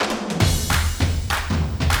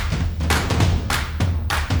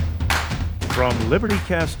From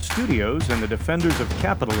LibertyCast Studios and the Defenders of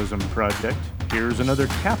Capitalism Project, here's another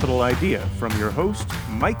capital idea from your host,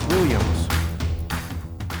 Mike Williams.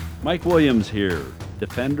 Mike Williams here,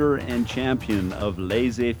 defender and champion of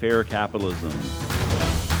laissez-faire capitalism.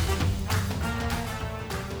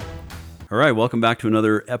 All right, welcome back to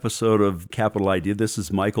another episode of Capital Idea. This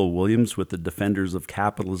is Michael Williams with the Defenders of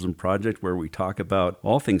Capitalism Project, where we talk about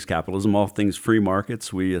all things capitalism, all things free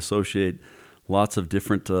markets. We associate lots of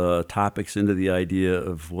different topics into the idea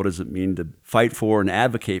of what does it mean to fight for and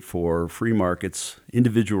advocate for free markets,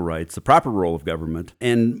 individual rights, the proper role of government,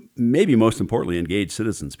 and maybe most importantly, engage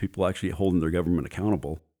citizens, people actually holding their government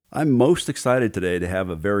accountable. I'm most excited today to have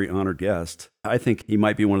a very honored guest. I think he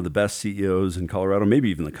might be one of the best CEOs in Colorado, maybe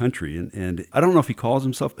even the country. And I don't know if he calls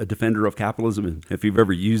himself a defender of capitalism, if you've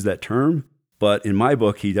ever used that term, but in my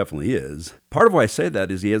book, he definitely is. Part of why I say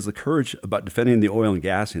that is he has the courage about defending the oil and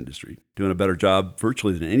gas industry, doing a better job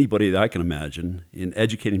virtually than anybody that I can imagine in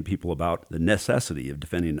educating people about the necessity of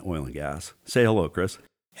defending oil and gas. Say hello, Chris.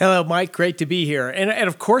 Hello, Mike. Great to be here. And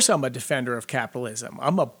of course, I'm a defender of capitalism.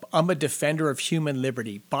 I'm a defender of human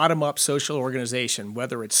liberty, bottom-up social organization,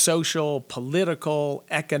 whether it's social, political,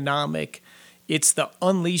 economic. It's the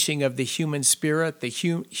unleashing of the human spirit, the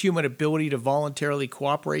human ability to voluntarily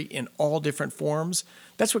cooperate in all different forms.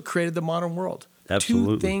 That's what created the modern world.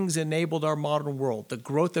 Absolutely. Two things enabled our modern world: the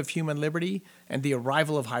growth of human liberty and the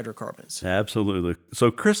arrival of hydrocarbons. Absolutely. So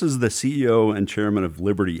Chris is the CEO and chairman of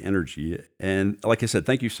Liberty Energy. And like I said,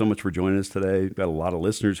 thank you so much for joining us today. We've got a lot of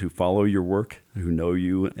listeners who follow your work, who know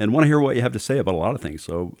you, and want to hear what you have to say about a lot of things.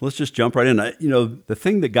 So let's just jump right in. The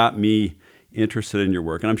thing that got me interested in your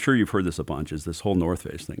work, and I'm sure you've heard this a bunch, is this whole North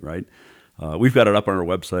Face thing, right? We've got it up on our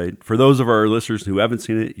website. For those of our listeners who haven't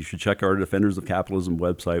seen it, you should check our Defenders of Capitalism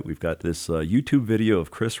website. We've got this YouTube video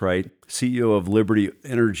of Chris Wright, CEO of Liberty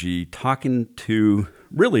Energy, talking to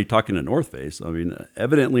North Face. I mean,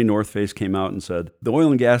 evidently North Face came out and said, the oil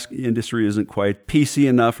and gas industry isn't quite PC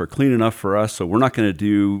enough or clean enough for us, so we're not going to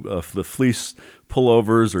do the fleece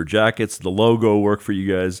pullovers or jackets, the logo work for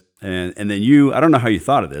you guys. And then I don't know how you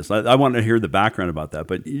thought of this. I want to hear the background about that,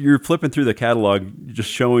 but you're flipping through the catalog,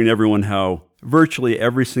 just showing everyone how virtually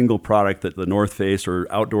every single product that the North Face or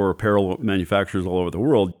outdoor apparel manufacturers all over the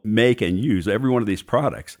world make and use, every one of these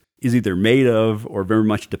products is either made of or very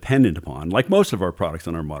much dependent upon, like most of our products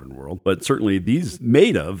in our modern world, but certainly these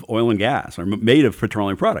made of oil and gas or made of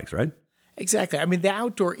petroleum products, right? Exactly. I mean, the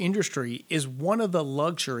outdoor industry is one of the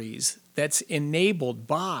luxuries that's enabled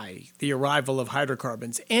by the arrival of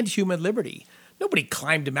hydrocarbons and human liberty. Nobody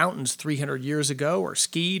climbed mountains 300 years ago or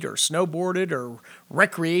skied or snowboarded or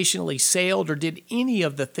recreationally sailed or did any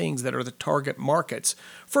of the things that are the target markets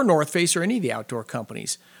for North Face or any of the outdoor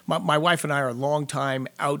companies. My wife and I are longtime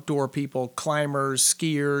outdoor people, climbers,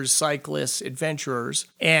 skiers, cyclists, adventurers.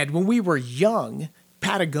 And when we were young,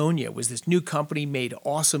 Patagonia was this new company, made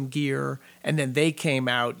awesome gear, and then they came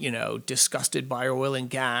out, disgusted by oil and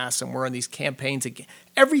gas, and were on these campaigns again.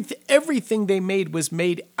 Everything they made was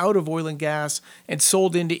made out of oil and gas and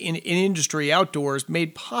sold into in industry outdoors,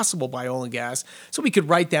 made possible by oil and gas. So we could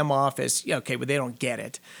write them off as, okay, but they don't get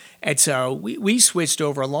it. And so we switched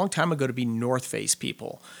over a long time ago to be North Face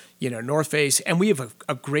people. North Face, and we have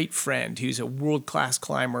a great friend who's a world-class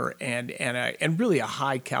climber and really a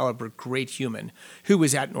high-caliber, great human who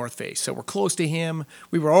was at North Face. So we're close to him.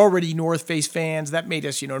 We were already North Face fans. That made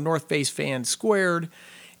us, North Face fans squared.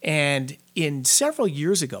 And in several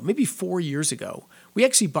years ago, maybe 4 years ago, we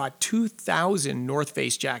actually bought 2,000 North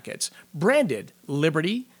Face jackets, branded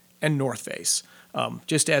Liberty and North Face,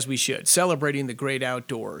 just as we should, celebrating the great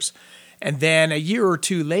outdoors. And then a year or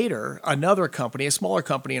two later, another company, a smaller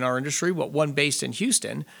company in our industry, one based in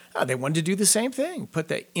Houston, they wanted to do the same thing, put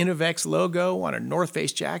the Innovex logo on a North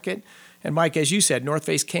Face jacket. And Mike, as you said, North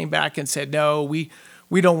Face came back and said, no, we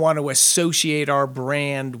don't want to associate our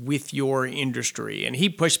brand with your industry. And he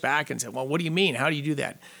pushed back and said, well, what do you mean? How do you do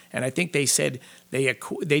that? And I think they said they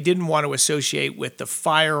didn't want to associate with the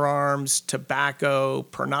firearms, tobacco,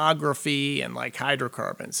 pornography, and like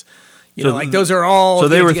hydrocarbons. Those are all. So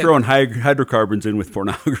they were throwing hydrocarbons in with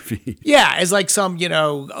pornography. Yeah, as like some,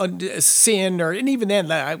 sin, and even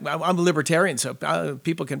then, I'm a libertarian, so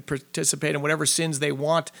people can participate in whatever sins they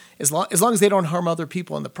want as long as they don't harm other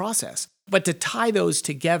people in the process. But to tie those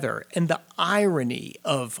together, and the irony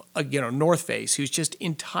of North Face, whose just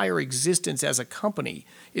entire existence as a company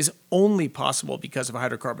is only possible because of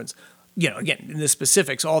hydrocarbons. Again, in the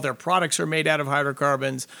specifics, all their products are made out of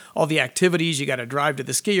hydrocarbons. All the activities, you got to drive to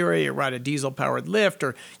the ski area, you ride a diesel-powered lift,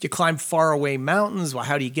 or you climb faraway mountains. Well,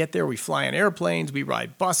 how do you get there? We fly in airplanes, we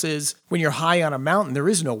ride buses. When you're high on a mountain, there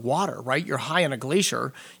is no water, right? You're high on a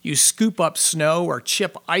glacier. You scoop up snow or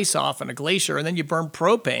chip ice off on a glacier, and then you burn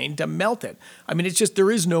propane to melt it. I mean, it's just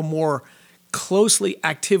there is no more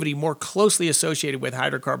activity more closely associated with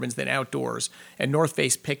hydrocarbons than outdoors, and North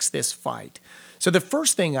Face picks this fight. So the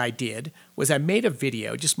first thing I did was I made a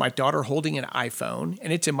video, just my daughter holding an iPhone,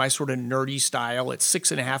 and it's in my sort of nerdy style. It's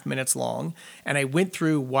 6.5 minutes long, and I went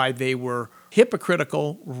through why they were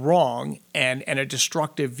hypocritical, wrong, and a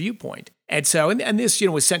destructive viewpoint. And so, and this,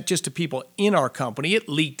 was sent just to people in our company. It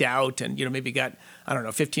leaked out, and maybe got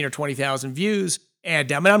 15 or 20,000 views.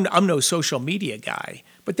 And I'm no social media guy,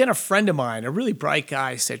 but then a friend of mine, a really bright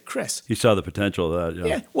guy, said, "Chris, you saw the potential of that."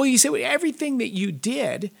 Yeah. Well, you said everything that you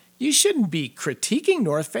did, you shouldn't be critiquing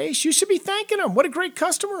North Face. You should be thanking them. What a great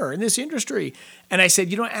customer in this industry. And I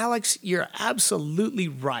said, Alex, you're absolutely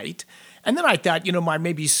right. And then I thought, my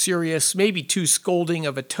maybe serious, maybe too scolding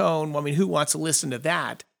of a tone. Well, I mean, who wants to listen to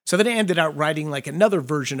that? So then I ended up writing like another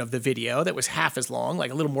version of the video that was half as long,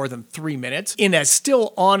 like a little more than 3 minutes, in a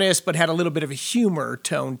still honest but had a little bit of a humor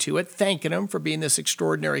tone to it, thanking them for being this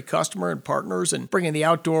extraordinary customer and partners and bringing the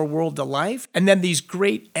outdoor world to life. And then these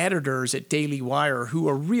great editors at Daily Wire who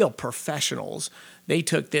are real professionals, they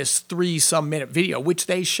took this 3-some-minute video, which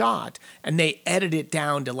they shot, and they edited it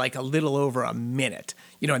down to like a little over a minute.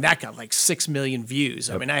 And that got like 6 million views.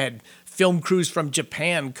 Yep. I mean, I had film crews from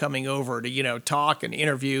Japan coming over to, talk and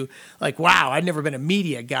interview. Like, wow, I'd never been a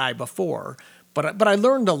media guy before. But I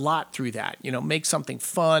learned a lot through that. Make something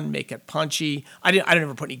fun, make it punchy. I didn't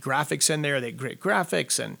ever put any graphics in there. They had great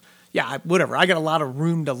graphics. And yeah, whatever. I got a lot of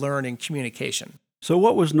room to learn in communication. So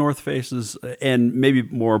what was North Face's, and maybe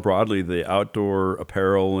more broadly, the outdoor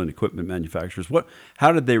apparel and equipment manufacturers,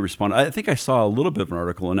 how did they respond? I think I saw a little bit of an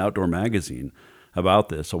article in Outdoor Magazine about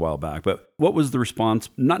this a while back, but what was the response?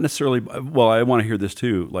 Not necessarily, well, I want to hear this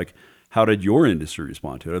too, like, how did your industry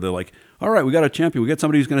respond to it? Are they like, all right, we got a champion, we got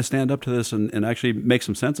somebody who's going to stand up to this and actually make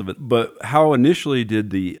some sense of it? But how initially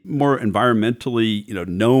did the more environmentally,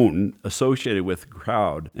 known, associated with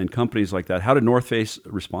crowd and companies like that, how did North Face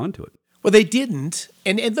respond to it? Well, they didn't.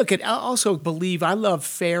 And look, I also believe I love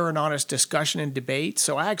fair and honest discussion and debate.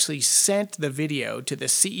 So I actually sent the video to the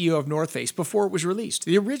CEO of North Face before it was released,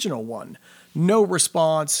 the original one. No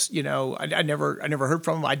response. I never heard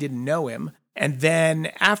from him. I didn't know him. And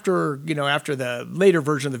then after the later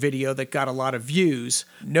version of the video that got a lot of views,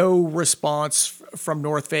 no response from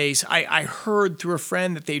North Face. I heard through a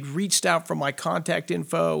friend that they'd reached out for my contact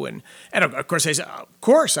info. And of course, I said, of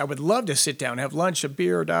course, I would love to sit down, have lunch, a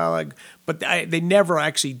beer, dialogue. But they never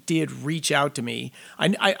actually did reach out to me.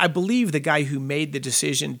 I believe the guy who made the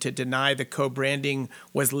decision to deny the co-branding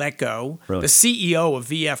was let go. Really? The CEO of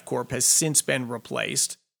VF Corp has since been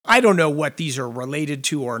replaced. I don't know what these are related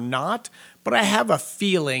to or not, but I have a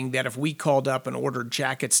feeling that if we called up and ordered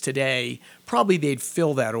jackets today, probably they'd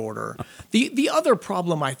fill that order. The other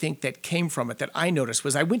problem I think that came from it that I noticed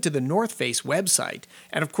was I went to the North Face website,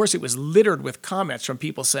 and of course it was littered with comments from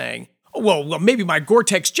people saying, oh, well, maybe my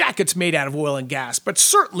Gore-Tex jacket's made out of oil and gas, but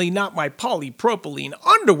certainly not my polypropylene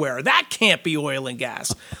underwear. That can't be oil and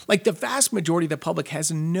gas. Like the vast majority of the public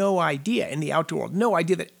has no idea in the outdoor world, no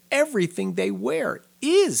idea that everything they wear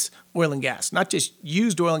is oil and gas, not just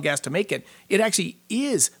used oil and gas to make it. It actually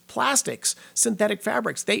is plastics, synthetic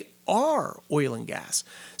fabrics. They are oil and gas.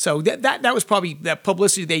 So that was probably that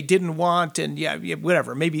publicity they didn't want. And yeah,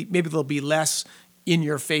 whatever. Maybe there'll be less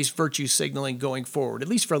in-your-face virtue signaling going forward, at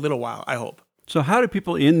least for a little while, I hope. So how do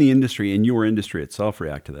people in the industry, in your industry itself,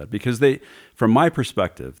 react to that? Because from my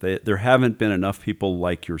perspective, there haven't been enough people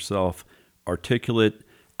like yourself, articulate,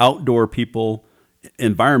 outdoor people,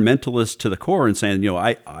 environmentalists to the core, and saying,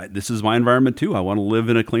 I this is my environment too. I want to live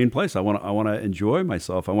in a clean place. I want to enjoy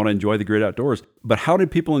myself. I want to enjoy the great outdoors. But how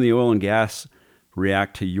did people in the oil and gas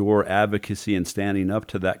react to your advocacy and standing up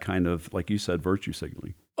to that kind of, like you said, virtue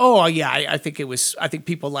signaling? Oh, yeah, I think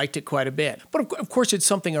people liked it quite a bit. But of course, it's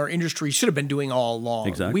something our industry should have been doing all along.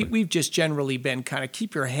 Exactly. We've just generally been kind of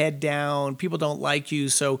keep your head down. People don't like you.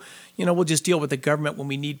 So, we'll just deal with the government when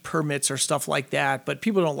we need permits or stuff like that. But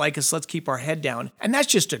people don't like us. Let's keep our head down. And that's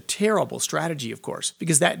just a terrible strategy, of course,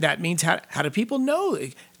 because that means how do people know?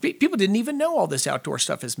 People didn't even know all this outdoor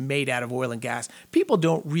stuff is made out of oil and gas. People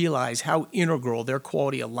don't realize how integral their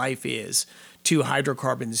quality of life is to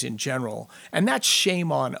hydrocarbons in general. And that's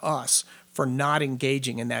shame on us for not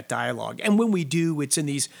engaging in that dialogue. And when we do, it's in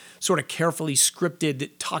these sort of carefully scripted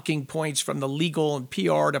talking points from the legal and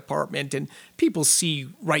PR department, and people see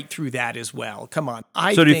right through that as well. Come on.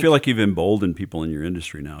 So do you feel like you've emboldened people in your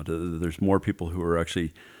industry now? There's more people who are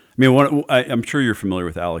actually, I mean, I'm sure you're familiar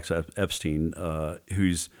with Alex Epstein,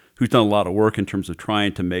 who's done a lot of work in terms of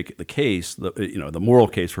trying to make the case, the moral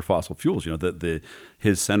case for fossil fuels.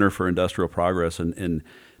 His Center for Industrial Progress,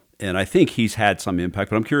 and I think he's had some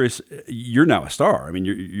impact. But I'm curious, you're now a star. I mean,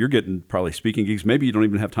 you're getting probably speaking gigs. Maybe you don't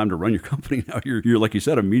even have time to run your company now. You're like you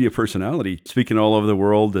said, a media personality, speaking all over the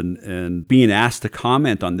world and being asked to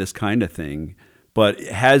comment on this kind of thing. But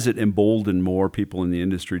has it emboldened more people in the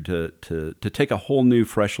industry to take a whole new,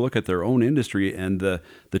 fresh look at their own industry and the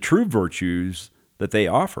true virtues that they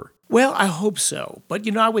offer? Well, I hope so. But,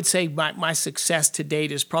 I would say my success to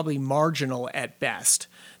date is probably marginal at best.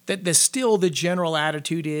 That still the general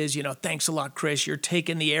attitude is, thanks a lot, Chris, you're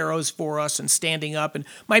taking the arrows for us and standing up. And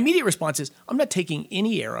my immediate response is, I'm not taking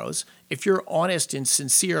any arrows. If you're honest and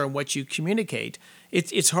sincere in what you communicate,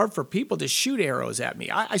 it's hard for people to shoot arrows at me.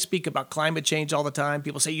 I speak about climate change all the time.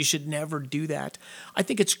 People say you should never do that. I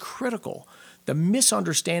think it's critical. The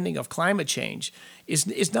misunderstanding of climate change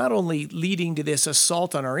is not only leading to this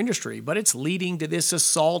assault on our industry, but it's leading to this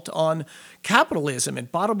assault on capitalism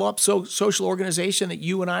and bottom-up social organization that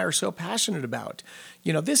you and I are so passionate about.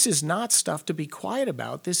 This is not stuff to be quiet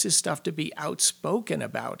about. This is stuff to be outspoken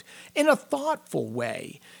about in a thoughtful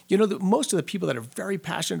way. Most of the people that are very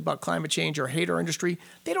passionate about climate change or hate our industry,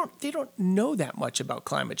 they don't know that much about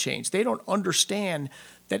climate change. They don't understand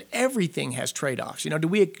that everything has trade-offs. Do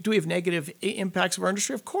we have negative impacts of our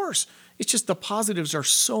industry? Of course. It's just the positives are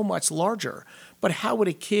so much larger. But how would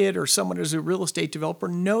a kid or someone who's a real estate developer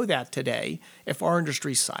know that today if our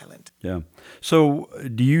industry's silent? Yeah. So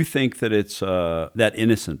do you think that it's that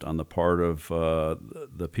innocent on the part of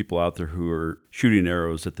the people out there who are shooting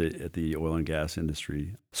arrows at the oil and gas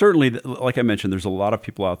industry? Certainly, like I mentioned, there's a lot of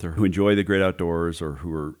people out there who enjoy the great outdoors or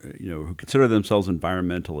who are, who consider themselves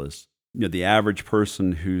environmentalists. The average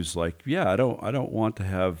person who's like, yeah, I don't want to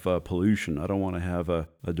have pollution. I don't want to have a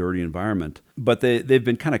dirty environment. But they've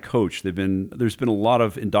been kind of coached. There's been a lot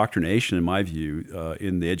of indoctrination, in my view,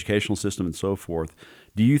 in the educational system and so forth.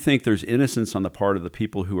 Do you think there's innocence on the part of the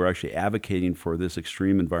people who are actually advocating for this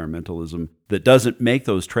extreme environmentalism that doesn't make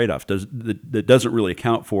those trade-offs, that doesn't really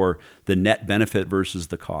account for the net benefit versus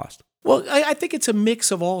the cost? Well, I think it's a mix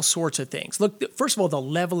of all sorts of things. Look, first of all, the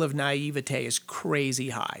level of naivete is crazy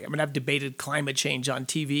high. I mean, I've debated climate change on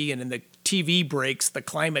TV, and in the TV breaks, the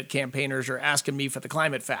climate campaigners are asking me for the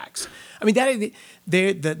climate facts. I mean,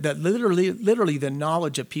 literally the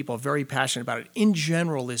knowledge of people very passionate about it in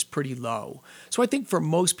general is pretty low. So I think for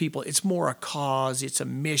most people, it's more a cause, it's a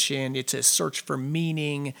mission, it's a search for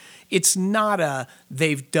meaning. It's not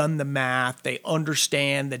they've done the math, they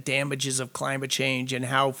understand the damages of climate change and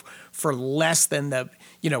how for less than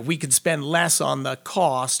we could spend less on the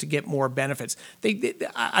cost to get more benefits.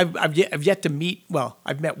 I've yet to meet,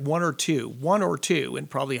 I've met one or two in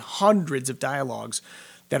probably hundreds of dialogues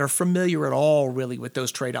that are familiar at all really with those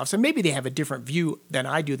trade-offs. And maybe they have a different view than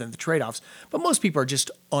I do than the trade-offs, but most people are just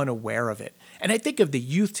unaware of it. And I think of the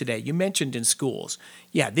youth today, you mentioned in schools.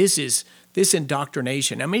 Yeah, this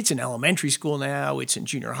indoctrination. I mean, it's in elementary school now, it's in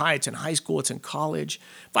junior high, it's in high school, it's in college.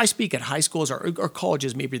 If I speak at high schools or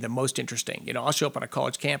colleges, maybe the most interesting. I'll show up on a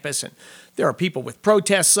college campus and there are people with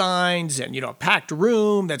protest signs and, a packed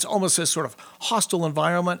room that's almost a sort of hostile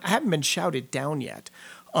environment. I haven't been shouted down yet.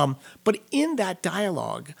 But in that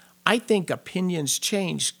dialogue, I think opinions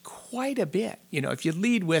change quite a bit. If you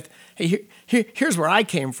lead with, hey, here's where I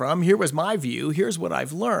came from, here was my view, here's what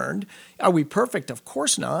I've learned. Are we perfect? Of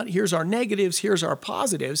course not. Here's our negatives, here's our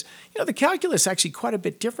positives. The calculus is actually quite a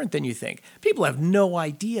bit different than you think. People have no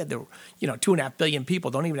idea that, 2.5 billion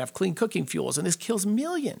people don't even have clean cooking fuels, and this kills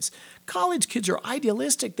millions. College kids are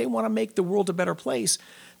idealistic. They want to make the world a better place.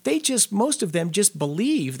 Most of them just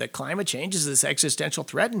believe that climate change is this existential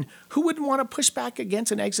threat, and who wouldn't want to push back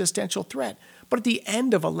against an existential threat? But at the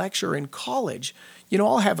end of a lecture in college,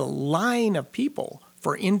 I'll have a line of people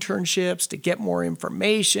for internships to get more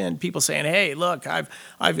information, people saying, hey, look,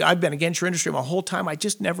 I've been against your industry my whole time. I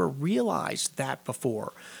just never realized that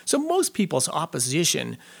before. So most people's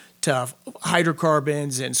opposition to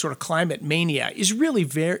hydrocarbons and sort of climate mania is really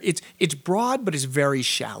it's broad, but it's very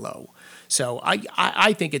shallow. So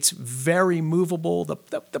I think it's very movable.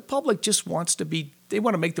 The public just wants to they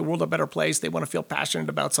want to make the world a better place. They want to feel passionate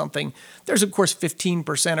about something. There's, of course,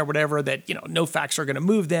 15% or whatever that, no facts are going to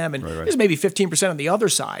move them. And There's maybe 15% on the other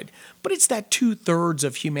side. But it's that 2/3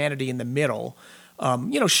 of humanity in the middle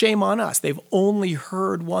Shame on us. They've only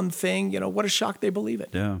heard one thing. What a shock they believe it.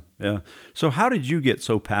 Yeah, yeah. So how did you get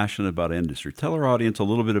so passionate about industry? Tell our audience a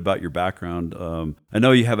little bit about your background. I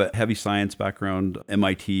know you have a heavy science background,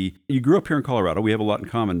 MIT. You grew up here in Colorado. We have a lot in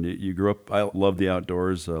common. You grew up, I love the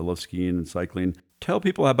outdoors, love skiing and cycling. Tell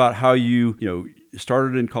people about how you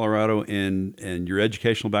started in Colorado and your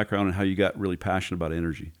educational background and how you got really passionate about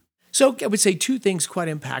energy. So I would say two things quite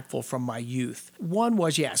impactful from my youth. One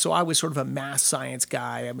was, so I was sort of a math science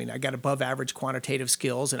guy. I mean, I got above average quantitative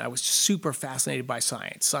skills, and I was super fascinated by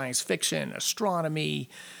science fiction, astronomy,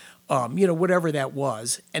 whatever that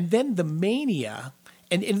was. And then the mania.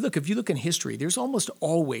 And look, if you look in history, there's almost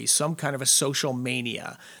always some kind of a social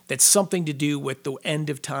mania that's something to do with the end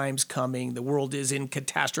of times coming. The world is in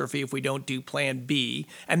catastrophe if we don't do plan B.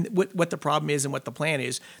 And what the problem is and what the plan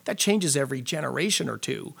is, that changes every generation or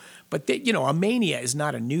two. But, a mania is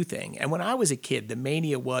not a new thing. And when I was a kid, the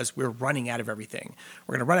mania was we're running out of everything.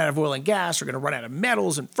 We're going to run out of oil and gas. We're going to run out of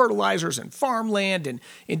metals and fertilizers and farmland, and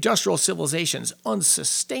industrial civilization's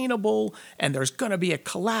unsustainable. And there's going to be a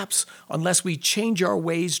collapse unless we change our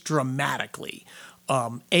ways dramatically.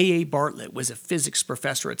 A.A. Bartlett was a physics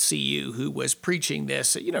professor at CU who was preaching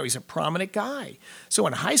this. He's a prominent guy. So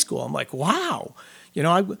in high school, I'm like, wow.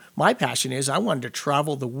 My passion is I wanted to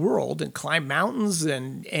travel the world and climb mountains,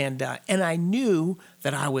 and I knew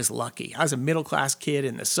that I was lucky. I was a middle-class kid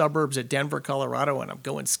in the suburbs of Denver, Colorado, and I'm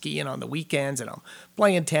going skiing on the weekends, and I'm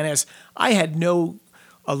playing tennis. I had no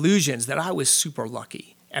illusions that I was super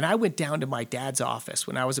lucky. And I went down to my dad's office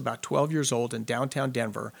when I was about 12 years old in downtown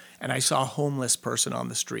Denver, and I saw a homeless person on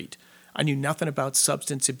the street. I knew nothing about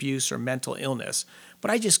substance abuse or mental illness, but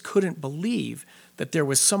I just couldn't believe that there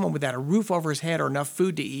was someone without a roof over his head or enough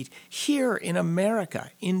food to eat here in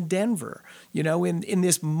America, in Denver, in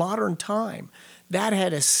this modern time. That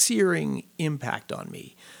had a searing impact on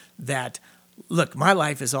me. That, look, my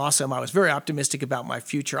life is awesome. I was very optimistic about my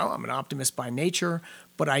future. I'm an optimist by nature,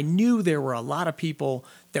 but I knew there were a lot of people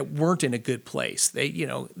that weren't in a good place. They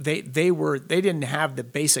didn't have the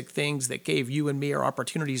basic things that gave you and me our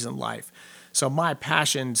opportunities in life. So my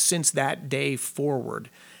passion since that day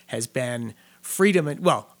forward has been freedom.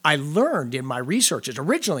 I learned in my researches,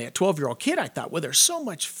 originally a 12-year-old kid, I thought, there's so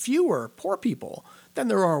much fewer poor people than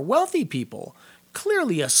there are wealthy people.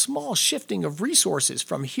 Clearly, a small shifting of resources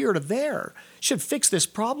from here to there should fix this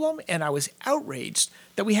problem, and I was outraged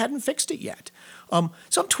that we hadn't fixed it yet.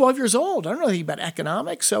 So I'm 12 years old. I don't know anything about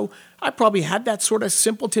economics, so I probably had that sort of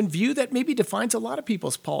simpleton view that maybe defines a lot of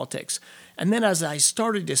people's politics. And then as I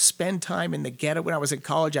started to spend time in the ghetto, when I was in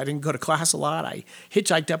college, I didn't go to class a lot. I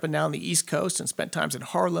hitchhiked up and down the East Coast and spent times in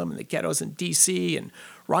Harlem and the ghettos in D.C. and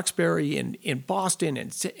Roxbury in Boston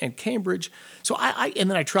and Cambridge. So and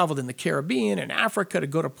then I traveled in the Caribbean and Africa to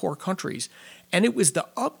go to poor countries. And it was the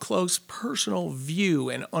up-close personal view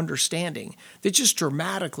and understanding that just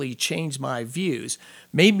dramatically changed my views,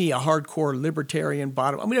 made me a hardcore libertarian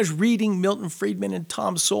I was reading Milton Friedman and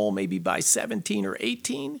Tom Sowell maybe by 17 or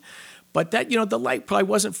 18, but that, the light probably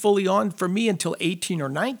wasn't fully on for me until 18 or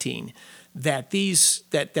 19, that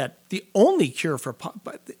the only cure for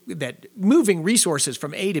that moving resources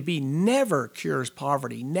from A to B never cures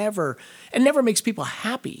poverty, never makes people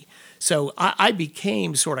happy. So I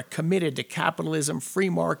became sort of committed to capitalism, free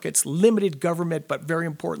markets, limited government, but very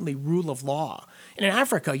importantly, rule of law. And in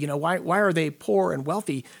Africa, why are they poor and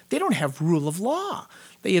wealthy? They don't have rule of law.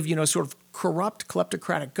 They have, sort of corrupt,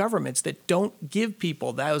 kleptocratic governments that don't give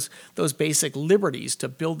people those basic liberties to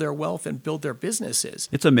build their wealth and build their businesses.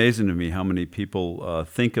 It's amazing to me how many people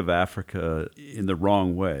think of Africa in the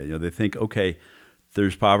wrong way. They think, okay,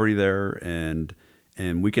 there's poverty there, and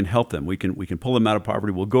we can help them. We can pull them out of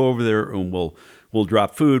poverty. We'll go over there and we'll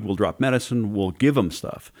drop food, we'll drop medicine, we'll give them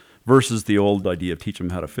stuff. Versus the old idea of teach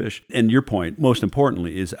them how to fish. And your point, most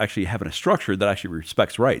importantly, is actually having a structure that actually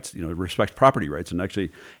respects rights, respects property rights, and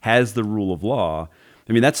actually has the rule of law.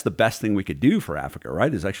 I mean, that's the best thing we could do for Africa,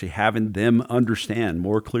 right? Is actually having them understand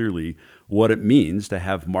more clearly what it means to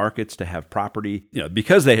have markets, to have property.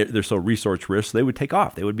 Because they're so resource rich, they would take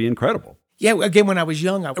off. They would be incredible. Yeah, again, when I was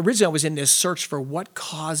young, originally I was in this search for what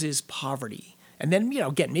causes poverty. And then,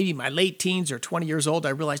 again, maybe my late teens or 20 years old, I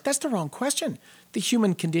realized that's the wrong question. The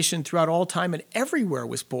human condition throughout all time and everywhere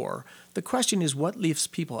was poor. The question is what lifts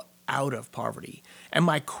people out of poverty? And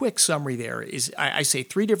my quick summary there is I say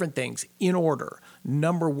three different things in order.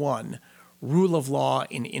 Number one, rule of law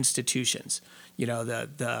in institutions.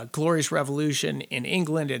 The Glorious Revolution in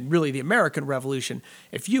England and really the American Revolution,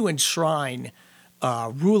 if you enshrine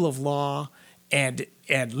rule of law and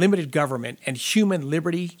limited government and human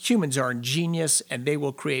liberty. Humans are ingenious and they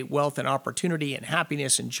will create wealth and opportunity and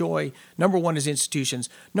happiness and joy. Number one is institutions.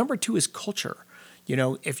 Number two is culture.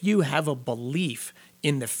 If you have a belief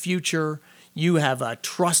in the future, you have a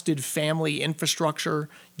trusted family infrastructure,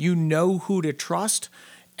 you know who to trust,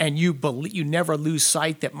 and you never lose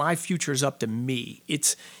sight that my future is up to me.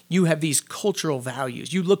 You have these cultural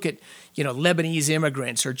values. You look at Lebanese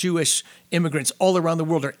immigrants or Jewish immigrants all around the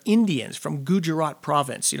world, or Indians from Gujarat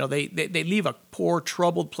province. They leave a poor,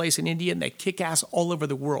 troubled place in India and they kick ass all over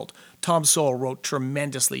the world. Tom Sowell wrote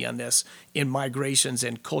tremendously on this in Migrations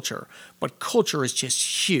and Culture. But culture is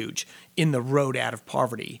just huge in the road out of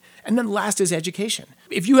poverty. And then last is education.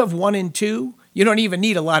 If you have 1 and 2, you don't even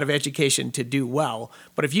need a lot of education to do well.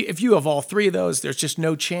 But if you have all 3 of those, there's just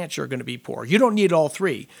no chance you're going to be poor. You don't need all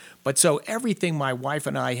 3. But so everything my wife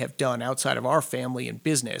and I have done outside of our family and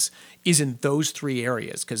business is in those 3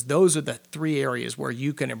 areas, because those are the 3 areas where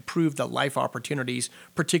you can improve the life opportunities,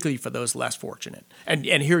 particularly for those less fortunate. And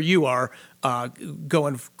here you are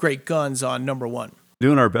going great guns on number 1.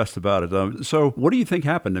 Doing our best about it. So what do you think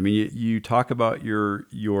happened? I mean, you talk about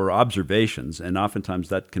your observations, and oftentimes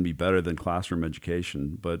that can be better than classroom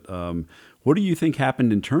education. But what do you think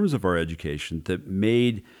happened in terms of our education that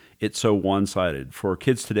made it so one-sided for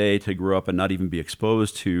kids today to grow up and not even be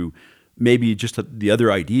exposed to maybe just the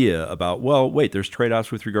other idea about, well, wait, there's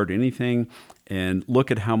trade-offs with regard to anything, and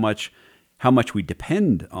look at how much we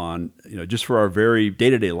depend on, just for our very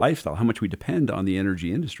day-to-day lifestyle, how much we depend on the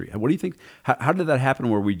energy industry. What do you think? How did that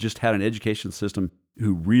happen where we just had an education system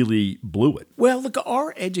who really blew it? Well, look,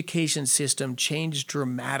 our education system changed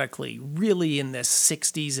dramatically, really in the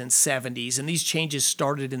 60s and 70s, and these changes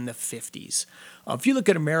started in the 50s. If you look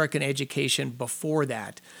at American education before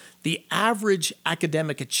that, the average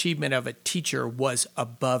academic achievement of a teacher was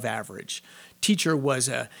above average. Teacher was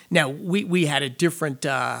now we had a different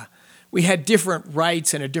we had different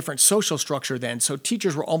rights and a different social structure then, so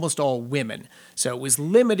teachers were almost all women. So it was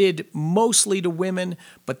limited mostly to women,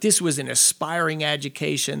 but this was an aspiring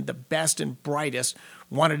education. The best and brightest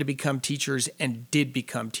wanted to become teachers and did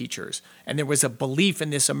become teachers. And there was a belief in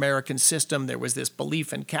this American system. There was this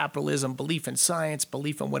belief in capitalism, belief in science,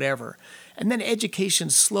 belief in whatever. And then education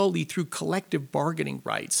slowly, through collective bargaining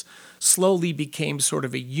rights, slowly became sort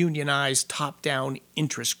of a unionized top-down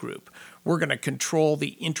interest group. We're going to control the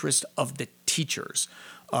interest of the teachers.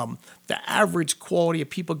 The average quality of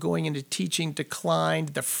people going into teaching declined.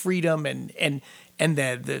 The freedom and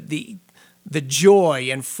the joy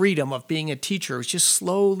and freedom of being a teacher just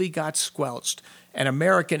slowly got squelched. And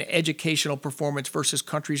American educational performance versus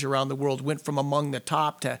countries around the world went from among the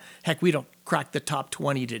top to, heck, we don't crack the top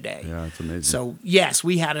 20 today. Yeah, it's amazing. So, yes,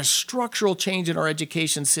 we had a structural change in our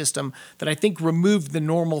education system that I think removed the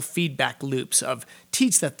normal feedback loops of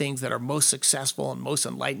teach the things that are most successful and most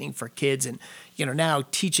enlightening for kids. And, now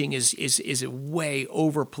teaching is a way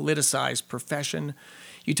over-politicized profession.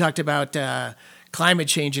 You talked about climate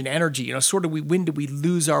change and energy, when did we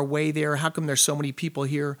lose our way there? How come there's so many people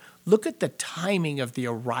here? Look at the timing of the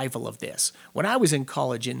arrival of this. When I was in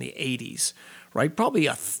college in the 80s, right, probably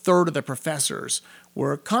a third of the professors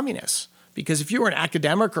were communists. Because if you were an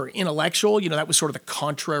academic or intellectual, that was sort of the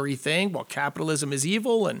contrary thing. Well, capitalism is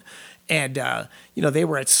evil, and they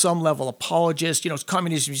were at some level apologists.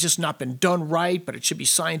 Communism has just not been done right, but it should be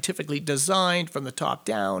scientifically designed from the top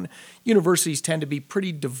down. Universities tend to be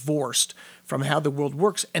pretty divorced from how the world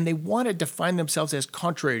works, and they want to define themselves as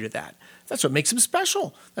contrary to that. That's what makes them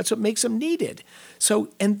special. That's what makes them needed.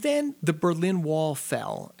 And then the Berlin Wall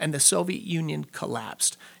fell, and the Soviet Union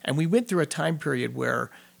collapsed, and we went through a time period where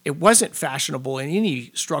it wasn't fashionable in any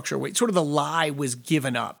structure way. Sort of the lie was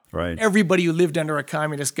given up. Right. Everybody who lived under a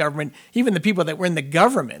communist government, even the people that were in the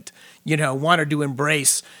government, wanted to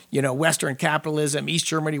embrace, Western capitalism. East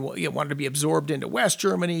Germany wanted to be absorbed into West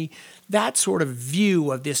Germany. That sort of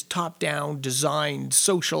view of this top-down designed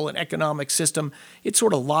social and economic system, it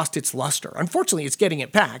sort of lost its luster. Unfortunately, it's getting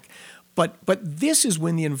it back. But this is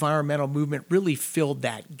when the environmental movement really filled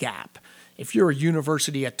that gap. If you're a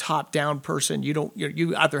university, a top-down person,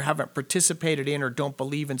 you either haven't participated in or don't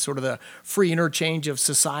believe in sort of the free interchange of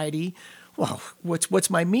society. Well, what's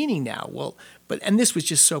my meaning now? Well, and this was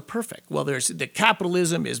just so perfect. Well, there's the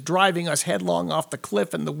capitalism is driving us headlong off the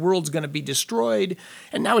cliff, and the world's going to be destroyed.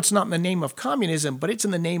 And now it's not in the name of communism, but it's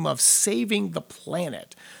in the name of saving the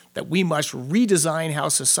planet. That we must redesign how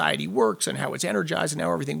society works and how it's energized and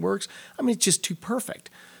how everything works. I mean, it's just too perfect.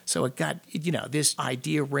 So it got, this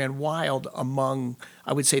idea ran wild among,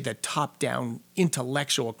 I would say, the top-down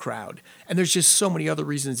intellectual crowd. And there's just so many other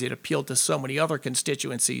reasons it appealed to so many other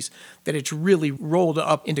constituencies that it's really rolled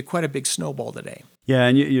up into quite a big snowball today. Yeah,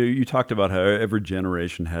 and you talked about how every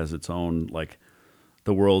generation has its own,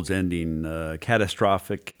 the world's ending,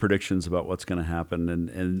 catastrophic predictions about what's going to happen.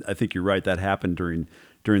 And I think you're right, that happened during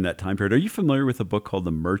during that time period. Are you familiar with a book called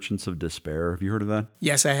The Merchants of Despair? Have you heard of that?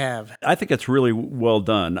 Yes, I have. I think it's really well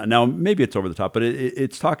done. Now, maybe it's over the top, but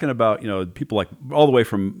it's talking about, people like all the way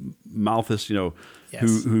from Malthus,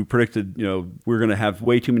 Yes. who predicted, we're going to have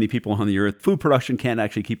way too many people on the earth. Food production can't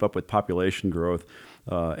actually keep up with population growth.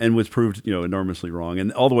 And was proved, enormously wrong,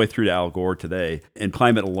 and all the way through to Al Gore today, and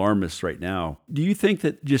climate alarmists right now. Do you think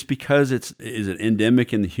that just because is it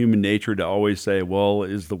endemic in the human nature to always say, well,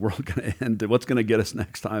 is the world going to end? What's going to get us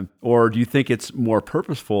next time? Or do you think it's more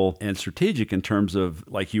purposeful and strategic in terms of,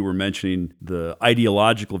 like you were mentioning, the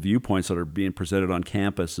ideological viewpoints that are being presented on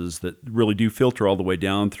campuses that really do filter all the way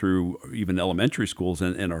down through even elementary schools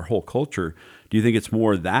and our whole culture? Do you think it's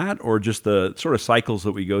more that, or just the sort of cycles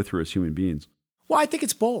that we go through as human beings? Well, I think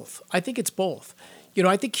it's both. I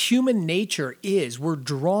think human nature we're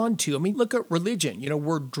drawn to, look at religion.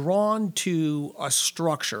 We're drawn to a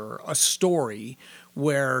structure, a story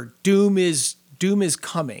where doom is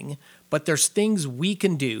coming, but there's things we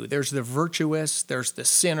can do. There's the virtuous, there's the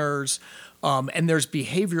sinners, and there's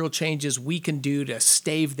behavioral changes we can do to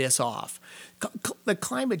stave this off. The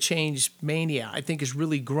climate change mania, I think, has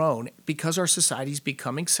really grown because our society is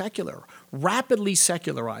becoming secular, rapidly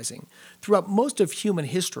secularizing. Throughout most of human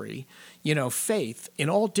history, faith,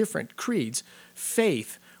 in all different creeds,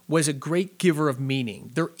 faith was a great giver of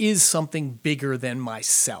meaning. There is something bigger than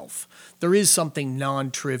myself. There is something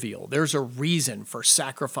non-trivial. There's a reason for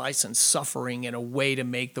sacrifice and suffering and a way to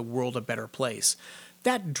make the world a better place.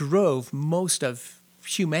 That drove most of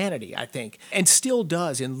humanity, I think, and still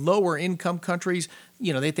does in lower income countries.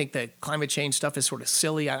 They think that climate change stuff is sort of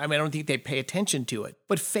silly. I don't think they pay attention to it.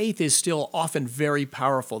 But faith is still often very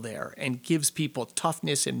powerful there and gives people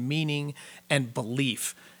toughness and meaning and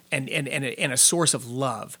belief and a source of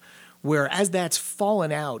love. Whereas that's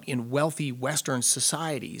fallen out in wealthy Western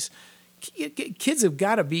societies, kids have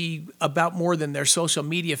got to be about more than their social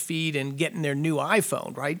media feed and getting their new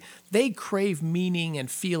iPhone, right? They crave meaning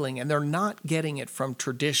and feeling, and they're not getting it from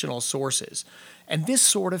traditional sources. And this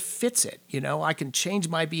sort of fits it. I can change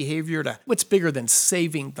my behavior to what's bigger than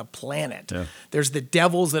saving the planet. Yeah. There's the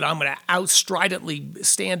devils that I'm going to outstridently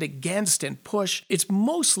stand against and push. It's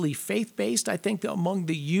mostly faith-based, I think, among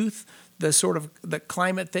the youth, the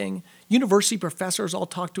climate thing. University professors I'll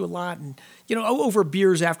talk to a lot, and over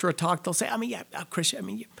beers after a talk, they'll say, Chris,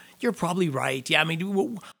 you're probably right. Yeah,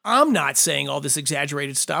 I'm not saying all this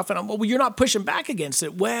exaggerated stuff, and you're not pushing back against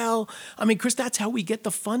it. Well, Chris, that's how we get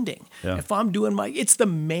the funding. Yeah. If I'm doing it's the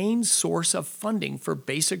main source of funding for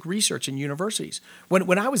basic research in universities.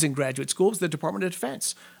 When I was in graduate school, it was the Department of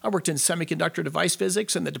Defense. I worked in semiconductor device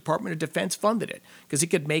physics, and the Department of Defense funded it because it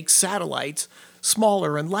could make satellites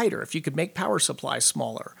smaller and lighter if you could make power supplies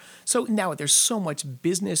smaller. So now there's so much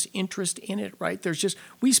business interest in it, right?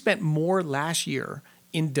 We spent more last year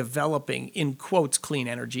in developing, in quotes, clean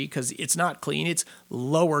energy, because it's not clean. It's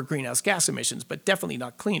lower greenhouse gas emissions, but definitely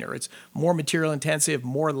not cleaner. It's more material intensive,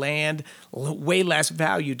 more land, way less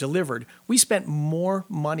value delivered. We spent more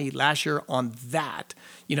money last year on that,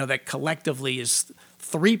 that collectively is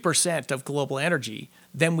 3% of global energy,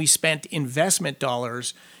 than we spent investment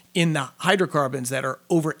dollars in the hydrocarbons that are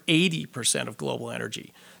over 80% of global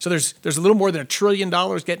energy. So there's a little more than $1 trillion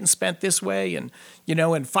getting spent this way, and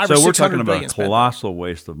and 500 or 600 billion spent. So we're talking about a colossal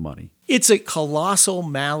waste of money. It's a colossal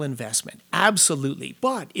malinvestment, absolutely.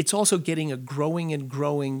 But it's also getting a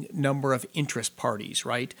growing number of interest parties,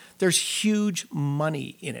 right? There's huge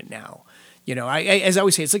money in it now. As I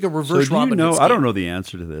always say, it's like a reverse Robin Hood scheme. I don't know the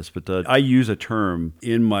answer to this, but I use a term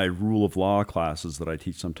in my rule of law classes that I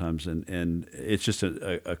teach sometimes, and it's just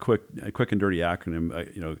a quick and dirty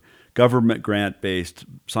acronym. Government grant-based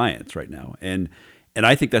science right now, and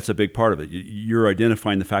I think that's a big part of it. You're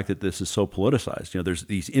identifying the fact that this is so politicized. There's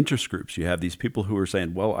these interest groups. You have these people who are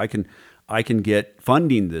saying, well, I can get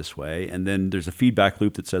funding this way, and then there's a feedback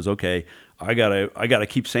loop that says, okay, I gotta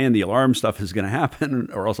keep saying the alarm stuff is going to happen,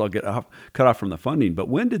 or else I'll get cut off from the funding. But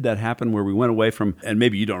when did that happen? Where we went away from, and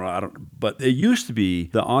maybe you don't know, but it used to be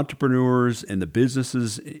the entrepreneurs and the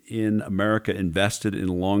businesses in America invested in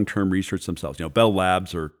long-term research themselves. Bell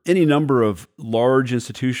Labs or any number of large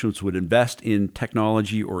institutions would invest in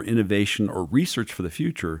technology or innovation or research for the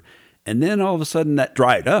future, and then all of a sudden that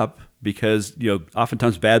dried up. Because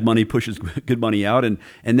oftentimes bad money pushes good money out, and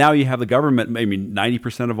now you have the government.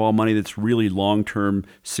 90% of all money that's really long-term,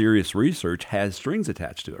 serious research has strings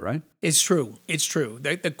attached to it, right? It's true.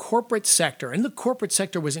 The corporate sector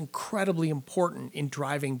was incredibly important in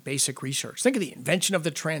driving basic research. Think of the invention of the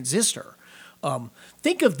transistor.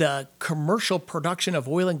 Think of the commercial production of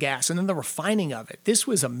oil and gas and then the refining of it. This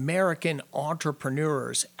was American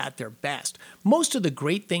entrepreneurs at their best. Most of the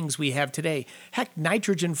great things we have today, heck,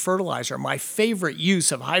 nitrogen fertilizer, my favorite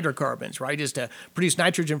use of hydrocarbons, right, is to produce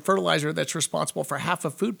nitrogen fertilizer that's responsible for half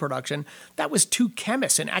of food production. That was two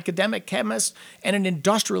chemists, an academic chemist and an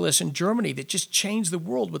industrialist in Germany that just changed the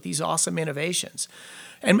world with these awesome innovations.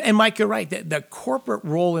 And Mike, you're right. The corporate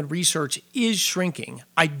role in research is shrinking.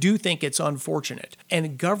 I do think it's unfortunate.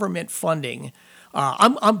 And government funding,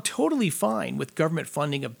 I'm totally fine with government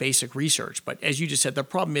funding of basic research. But as you just said, the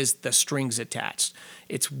problem is the strings attached.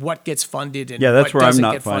 It's what gets funded and that's what where I'm doesn't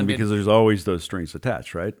not get fine funded. because there's always those strings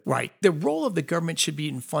attached, right? Right. The role of the government should be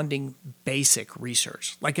in funding basic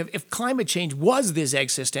research. Like if climate change was this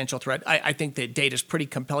existential threat, I think the data is pretty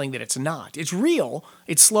compelling that it's not. It's real.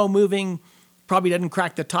 It's slow moving. Probably doesn't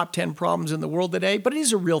crack the top 10 problems in the world today, but it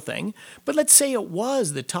is a real thing. But let's say it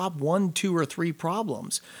was the top 1, 2, or 3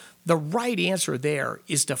 problems. The right answer there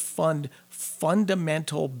is to fund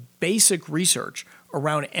fundamental basic research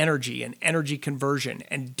around energy and energy conversion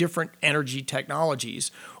and different energy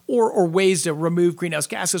technologies or ways to remove greenhouse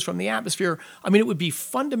gases from the atmosphere. I mean, it would be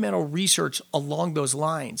fundamental research along those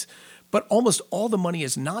lines. But almost all the money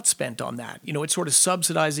is not spent on that. It's sort of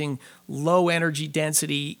subsidizing low energy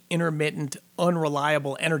density, intermittent,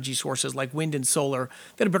 unreliable energy sources like wind and solar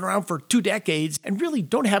that have been around for 2 decades and really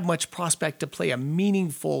don't have much prospect to play a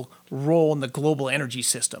meaningful role in the global energy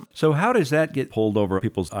system. So how does that get pulled over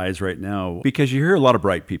people's eyes right now? Because you hear a lot of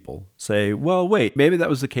bright people say, well, wait, maybe that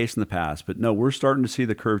was the case in the past, but no, we're starting to see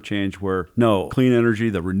the curve change where no, clean energy,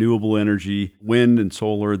 the renewable energy, wind and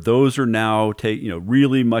solar, those are now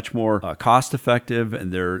really much more cost effective,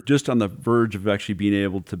 and they're just on the verge of actually being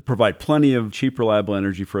able to provide plenty of cheap, reliable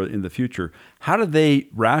energy for in the future. How do they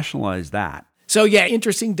rationalize that? So yeah,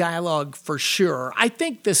 interesting dialogue for sure. I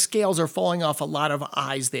think the scales are falling off a lot of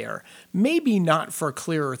eyes there. Maybe not for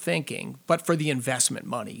clearer thinking, but for the investment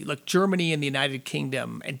money. Look, Germany and the United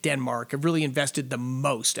Kingdom and Denmark have really invested the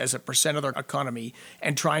most as a percent of their economy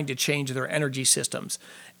and trying to change their energy systems.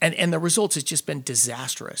 And the results has just been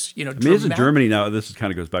disastrous. Isn't Germany now, this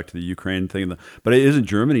kind of goes back to the Ukraine thing, but isn't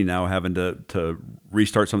Germany now having to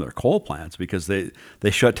restart some of their coal plants because they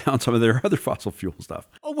shut down some of their other fossil fuel stuff?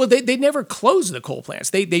 Oh, well, they never closed the coal plants.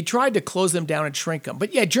 They tried to close them down and shrink them.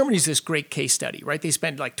 But yeah, Germany's this great case study, right? They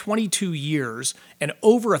spent like 22 years and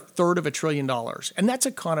over $1/3 trillion. And that's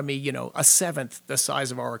economy, a seventh the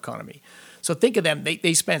size of our economy. So think of them.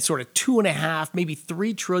 They spent sort of $2.5, maybe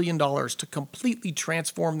 $3 trillion to completely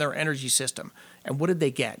transform their energy system. And what did they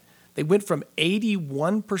get? They went from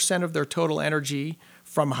 81% of their total energy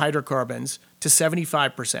from hydrocarbons to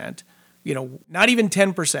 75%. Not even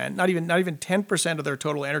 10%, not even 10% of their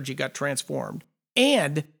total energy got transformed.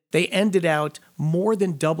 And they ended out more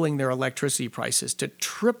than doubling their electricity prices to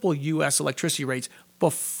triple U.S. electricity rates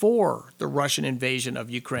before the Russian invasion of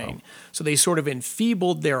Ukraine. Wow. So they sort of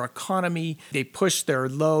enfeebled their economy. They pushed their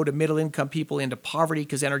low to middle income people into poverty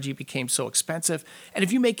because energy became so expensive. And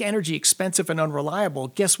if you make energy expensive and unreliable,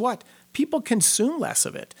 guess what? People consume less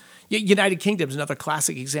of it. United Kingdom is another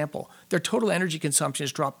classic example. Their total energy consumption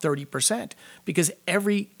has dropped 30% because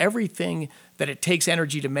everything that it takes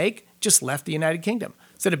energy to make just left the United Kingdom.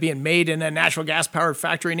 Instead of being made in a natural gas-powered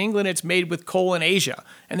factory in England, it's made with coal in Asia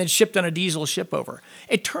and then shipped on a diesel ship over.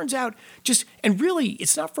 It turns out and really,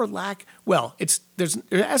 it's not for lack. Well, there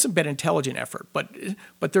hasn't been intelligent effort,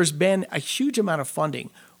 but there's been a huge amount of funding.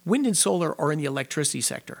 Wind and solar are in the electricity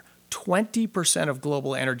sector. 20% of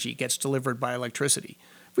global energy gets delivered by electricity.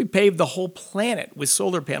 If we pave the whole planet with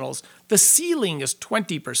solar panels, the ceiling is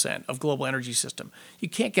 20% of global energy system. You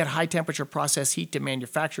can't get high temperature process heat to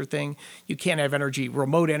manufacture things. You can't have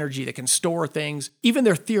remote energy that can store things. Even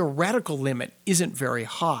their theoretical limit isn't very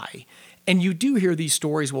high. And you do hear these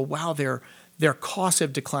stories, well, wow, their costs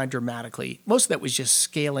have declined dramatically. Most of that was just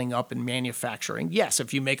scaling up in manufacturing. Yes,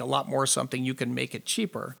 if you make a lot more of something, you can make it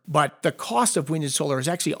cheaper. But the cost of wind and solar is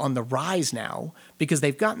actually on the rise now because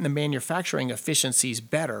they've gotten the manufacturing efficiencies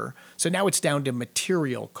better. So now it's down to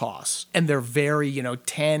material costs. And they're very,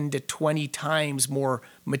 10 to 20 times more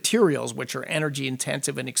materials, which are energy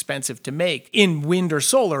intensive and expensive to make in wind or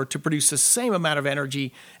solar to produce the same amount of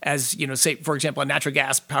energy as, say, for example, a natural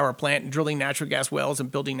gas power plant and drilling natural gas wells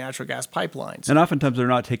and building natural gas pipelines. And oftentimes they're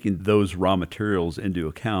not taking those raw materials into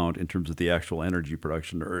account in terms of the actual energy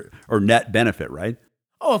production or net benefit, right?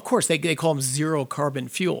 Oh, of course, they call them zero carbon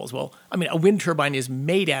fuels. Well, I mean, a wind turbine is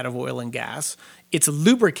made out of oil and gas. It's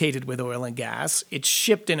lubricated with oil and gas. It's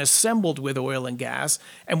shipped and assembled with oil and gas.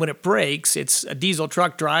 And when it breaks, it's a diesel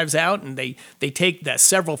truck drives out and they take that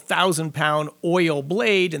several 1,000-pound oil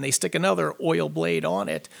blade and they stick another oil blade on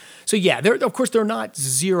it. So yeah, of course, they're not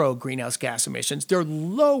zero greenhouse gas emissions. They're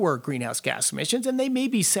lower greenhouse gas emissions, and they may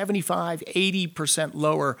be 75, 80%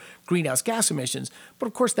 lower greenhouse gas emissions. But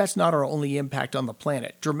of course, that's not our only impact on the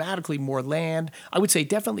planet. Dramatically more land. I would say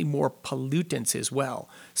definitely more pollutants as well.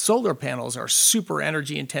 Solar panels are super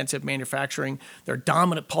energy intensive manufacturing. Their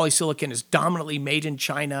dominant polysilicon is dominantly made in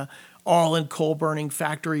China, all in coal burning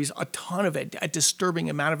factories, a ton of it, a disturbing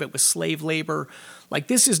amount of it with slave labor. Like,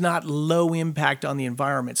 this is not low impact on the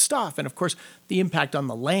environment stuff. And of course, the impact on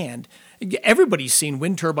the land. Everybody's seen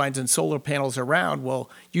wind turbines and solar panels around. Well,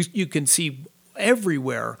 you can see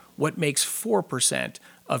everywhere what makes 4%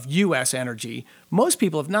 of U.S. energy. Most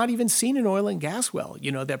people have not even seen an oil and gas well,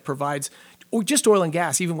 that provides, or just oil and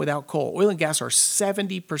gas, even without coal. Oil and gas are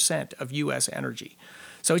 70% of U.S. energy.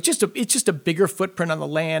 So it's just a bigger footprint on the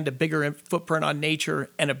land, a bigger footprint on nature,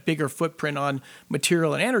 and a bigger footprint on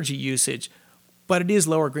material and energy usage. But it is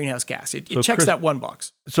lower greenhouse gas. It checks Chris, that one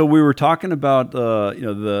box. So we were talking about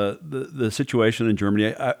the situation in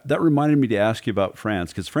Germany. That reminded me to ask you about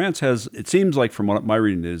France, because France has, it seems like from what my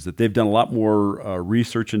reading is, that they've done a lot more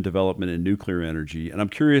research and development in nuclear energy. And I'm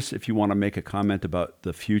curious if you want to make a comment about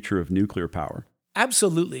the future of nuclear power.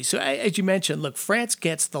 Absolutely. So as you mentioned, look, France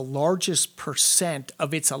gets the largest percent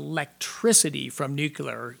of its electricity from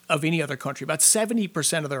nuclear of any other country. About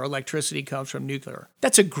 70% of their electricity comes from nuclear.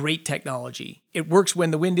 That's a great technology. It works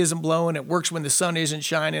when the wind isn't blowing. It works when the sun isn't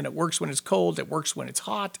shining. It works when it's cold. It works when it's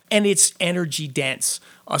hot. And it's energy dense.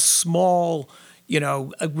 A small,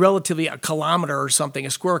 a kilometer or something,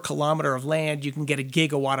 a square kilometer of land, you can get a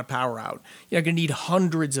gigawatt of power out. You're going to need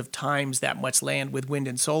hundreds of times that much land with wind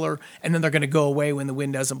and solar, and then they're going to go away when the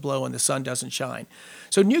wind doesn't blow and the sun doesn't shine.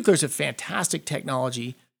 So nuclear is a fantastic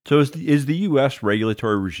technology. So is the U.S.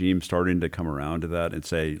 regulatory regime starting to come around to that and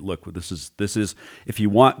say, look, this is if you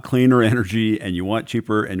want cleaner energy and you want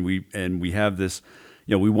cheaper, and we have this,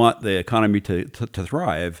 we want the economy to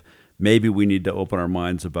thrive, maybe we need to open our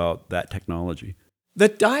minds about that technology? The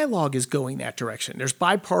dialogue is going that direction. There's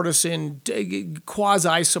bipartisan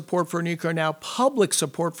quasi-support for nuclear now. Public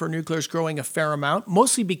support for nuclear is growing a fair amount,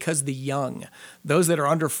 mostly because the young, those that are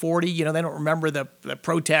under 40, they don't remember the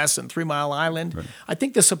protests in 3 Mile Island. Right. I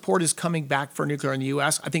think the support is coming back for nuclear in the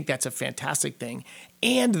U.S. I think that's a fantastic thing.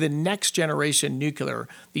 And the next generation nuclear,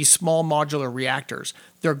 these small modular reactors,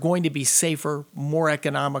 they're going to be safer, more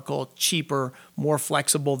economical, cheaper, more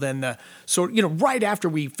flexible than right after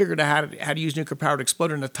we figured out how to use nuclear power to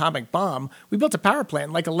explode an atomic bomb, we built a power plant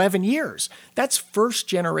in like 11 years. That's first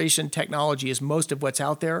generation technology is most of what's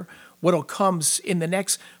out there. What'll come in the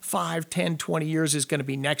next 5, 10, 20 years is going to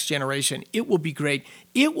be next generation. It will be great.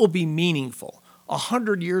 It will be meaningful.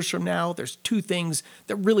 100 years from now, there's two things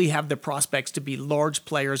that really have the prospects to be large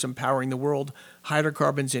players empowering the world: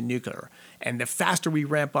 hydrocarbons and nuclear. And the faster we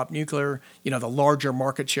ramp up nuclear, the larger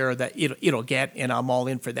market share that it'll get, and I'm all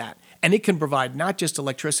in for that. And it can provide not just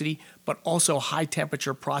electricity, but also high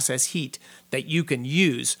temperature process heat that you can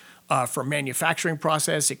use for manufacturing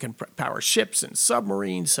process. It can power ships and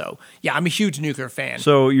submarines. So yeah, I'm a huge nuclear fan.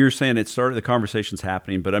 So you're saying the conversation's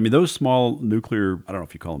happening, but I mean, those small nuclear, I don't know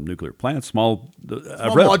if you call them nuclear plants, small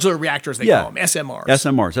modular reactors, they call them, SMRs.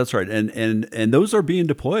 SMRs, that's right. And those are being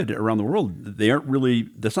deployed around the world. They aren't really,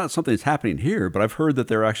 that's not something that's happening here, but I've heard that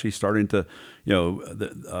they're actually starting to,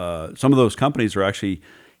 some of those companies are actually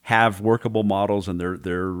have workable models, and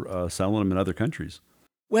they're selling them in other countries.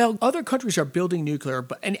 Well, other countries are building nuclear,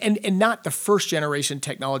 but and not the first generation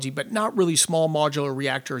technology, but not really small modular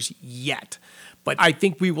reactors yet. But I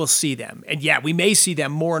think we will see them. And yeah, we may see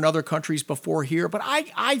them more in other countries before here, but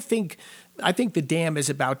I think the dam is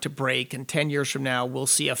about to break, and 10 years from now, we'll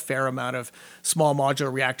see a fair amount of small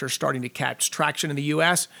modular reactors starting to catch traction in the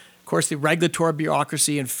U.S. Of course, the regulatory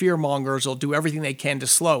bureaucracy and fearmongers will do everything they can to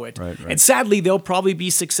slow it. Right. And sadly, they'll probably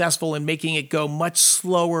be successful in making it go much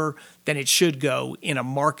slower than it should go in a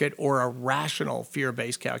market or a rational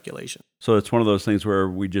fear-based calculation. So it's one of those things where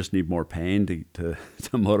we just need more pain to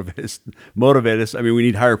motivate us. I mean, we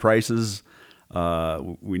need higher prices.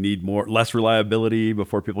 We need less reliability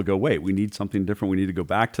before people go, wait, we need something different. We need to go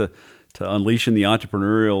back to unleashing the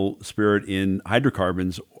entrepreneurial spirit in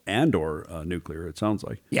hydrocarbons and or nuclear, it sounds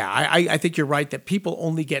like. Yeah, I think you're right that people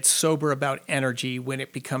only get sober about energy when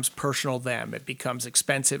it becomes personal to them. It becomes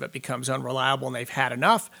expensive, it becomes unreliable, and they've had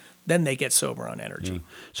enough. Then they get sober on energy. Yeah.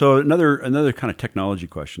 So another kind of technology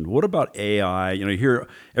question. What about AI? Here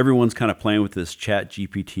everyone's kind of playing with this Chat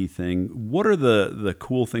GPT thing. What are the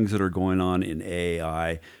cool things that are going on in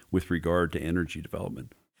AI with regard to energy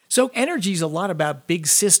development? So energy is a lot about big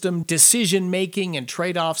system decision making and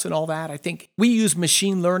trade-offs and all that. I think we use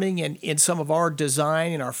machine learning in some of our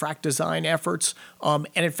design, in our frac design efforts, and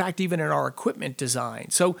in fact, even in our equipment design.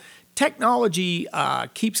 So technology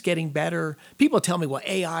keeps getting better. People tell me, well,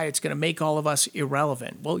 AI, it's going to make all of us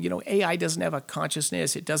irrelevant. Well, AI doesn't have a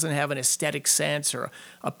consciousness. It doesn't have an aesthetic sense or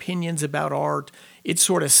opinions about art. It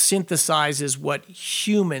sort of synthesizes what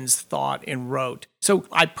humans thought and wrote. So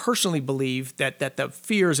I personally believe that the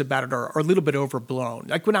fears about it are a little bit overblown.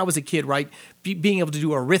 Like when I was a kid, right, being able to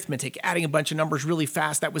do arithmetic, adding a bunch of numbers really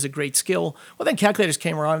fast, that was a great skill. Well, then calculators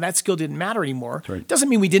came around and that skill didn't matter anymore. Right. Doesn't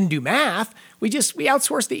mean we didn't do math. We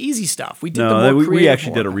outsourced the easy stuff. We did the more creative we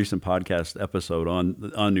actually did a work. recent podcast episode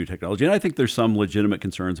on new technology, and I think there's some legitimate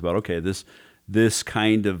concerns about this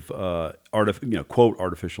kind of quote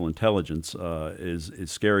artificial intelligence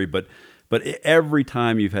is scary, but every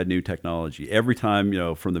time you've had new technology, every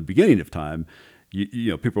time from the beginning of time,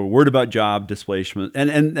 people are worried about job displacement,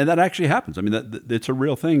 and that actually happens. I mean, it's a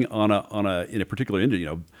real thing in a particular industry.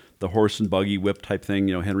 The horse and buggy whip type thing.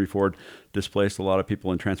 Henry Ford displaced a lot of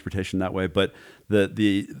people in transportation that way, but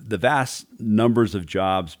the vast numbers of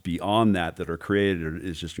jobs beyond that are created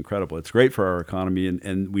is just incredible. It's great for our economy,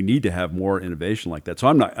 and we need to have more innovation like that. So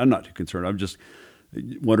I'm not too concerned. I'm just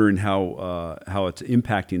wondering how it's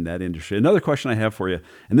impacting that industry. Another question I have for you,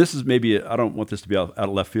 and this is maybe I don't want this to be out of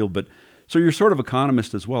left field, but so you're sort of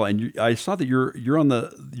economist as well, and I saw that you're on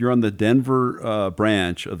the Denver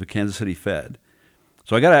branch of the Kansas City Fed.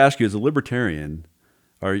 So I got to ask you, as a libertarian,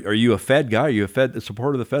 are you a Fed guy? Are you a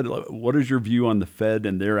supporter of the Fed? What is your view on the Fed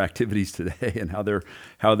and their activities today, and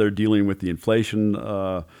how they're dealing with the inflation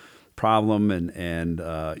problem and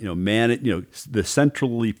the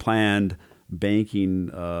centrally planned banking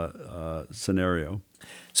scenario?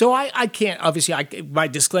 So I can't, obviously, my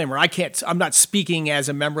disclaimer, I'm not speaking as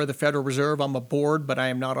a member of the Federal Reserve. I'm a board, but I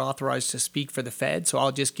am not authorized to speak for the Fed. So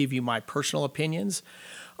I'll just give you my personal opinions.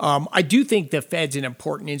 I do think the Fed's an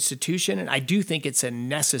important institution, and I do think it's a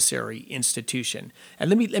necessary institution. And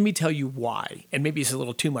let me tell you why. And maybe it's a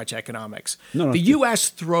little too much economics. No, the U.S.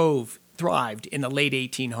 thrived in the late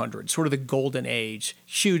 1800s, sort of the golden age,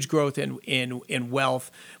 huge growth in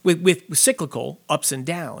wealth with cyclical ups and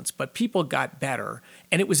downs, but people got better.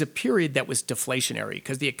 And it was a period that was deflationary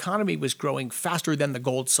because the economy was growing faster than the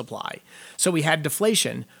gold supply. So we had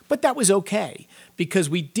deflation, but that was okay because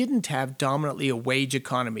we didn't have dominantly a wage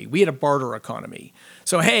economy. We had a barter economy.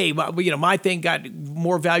 So, hey, my thing got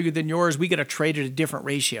more value than yours. We got to trade at a different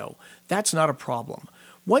ratio. That's not a problem.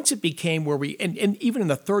 Once it became where and even in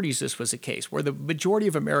the 30s, this was the case, where the majority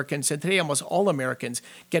of Americans, and today almost all Americans,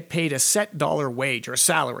 get paid a set dollar wage or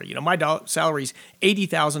salary. My salary is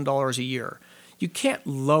 $80,000 a year. You can't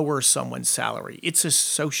lower someone's salary. It's a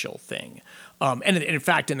social thing. And in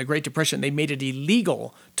fact, in the Great Depression, they made it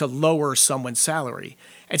illegal to lower someone's salary.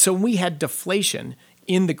 And so when we had deflation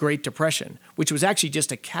in the Great Depression, which was actually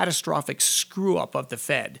just a catastrophic screw-up of the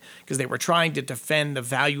Fed, because they were trying to defend the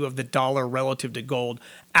value of the dollar relative to gold,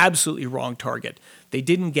 absolutely wrong target. They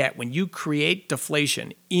didn't get, when you create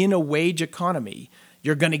deflation in a wage economy,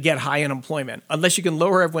 you're going to get high unemployment, unless you can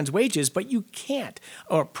lower everyone's wages, but you can't.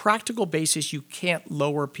 On a practical basis, you can't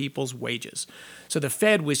lower people's wages. So the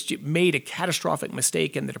Fed made a catastrophic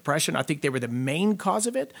mistake in the Depression. I think they were the main cause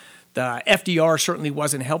of it. The FDR certainly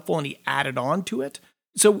wasn't helpful, and he added on to it.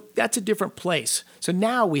 So that's a different place. So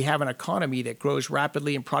now we have an economy that grows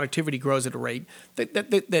rapidly and productivity grows at a rate.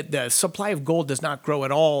 The supply of gold does not grow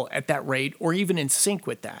at all at that rate or even in sync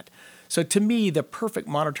with that. So to me, the perfect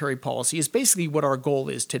monetary policy is basically what our goal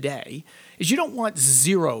is today, is you don't want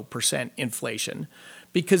 0% inflation,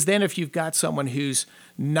 because then if you've got someone who's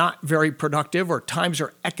not very productive or times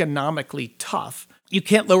are economically tough, you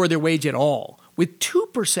can't lower their wage at all. With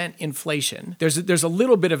 2% inflation, there's a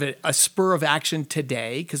little bit of a spur of action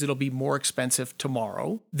today because it'll be more expensive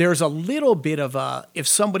tomorrow. There's a little bit of if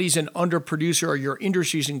somebody's an underproducer or your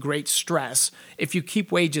industry's in great stress, if you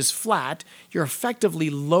keep wages flat, you're effectively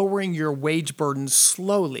lowering your wage burden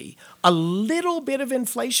slowly. A little bit of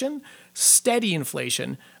inflation, steady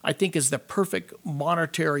inflation, I think is the perfect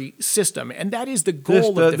monetary system, and that is the goal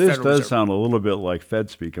of the Federal Reserve. This does sound a little bit like Fed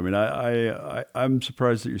speak. I mean, I'm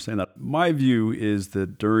surprised that you're saying that. My view is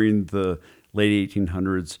that during the late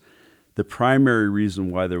 1800s, the primary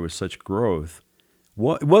reason why there was such growth,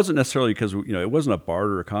 well, it wasn't necessarily because, it wasn't a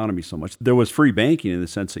barter economy so much. There was free banking in the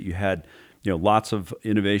sense that you had, lots of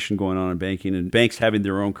innovation going on in banking and banks having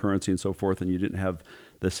their own currency and so forth, and you didn't have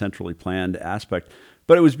the centrally planned aspect.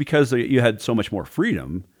 But it was because you had so much more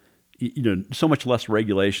freedom, so much less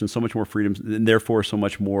regulation, so much more freedom, and therefore so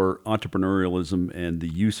much more entrepreneurialism and the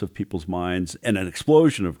use of people's minds and an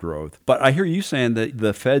explosion of growth. But I hear you saying that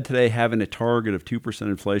the Fed today having a target of 2%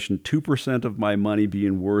 inflation, 2% of my money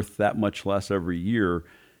being worth that much less every year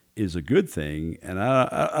is a good thing. And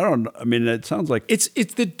it sounds like it's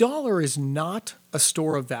the dollar is not a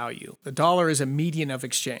store of value. The dollar is a medium of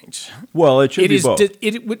exchange. Well, it should be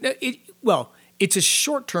both. It's a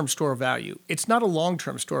short-term store of value. It's not a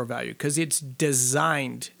long-term store of value because it's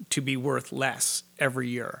designed to be worth less every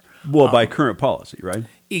year. Well, by current policy, right?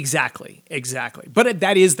 Exactly. But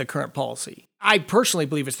that is the current policy. I personally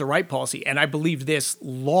believe it's the right policy, and I believed this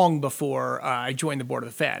long before I joined the board of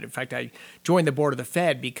the Fed. In fact, I joined the board of the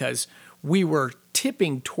Fed because we were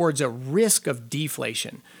tipping towards a risk of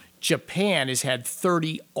deflation. Japan has had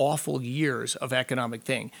 30 awful years of economic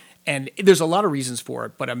thing. And there's a lot of reasons for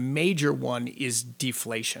it, but a major one is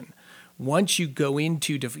deflation. Once you go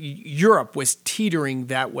into Europe was teetering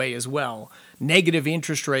that way as well. Negative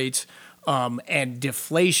interest rates and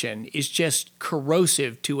deflation is just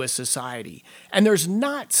corrosive to a society. And there's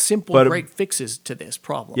not simple, great fixes to this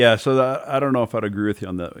problem. Yeah, so I don't know if I'd agree with you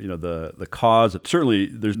on the cause. Certainly,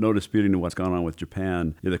 there's no disputing what's gone on with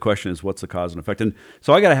Japan. The question is, what's the cause and effect? And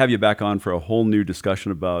so I got to have you back on for a whole new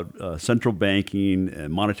discussion about central banking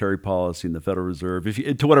and monetary policy and the Federal Reserve,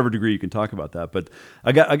 to whatever degree you can talk about that. But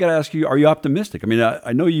I got to ask you, are you optimistic? I mean,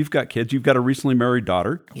 I know you've got kids. You've got a recently married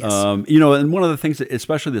daughter. Yes. And one of the things, that,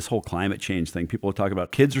 especially this whole climate change thing, people are talking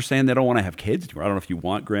about. Kids are saying they don't want to have kids anymore. I don't know if you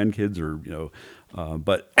want grandkids or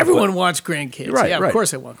but everyone wants grandkids. Right, yeah, right. Of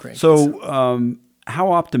course, I want grandkids. So,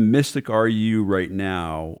 how optimistic are you right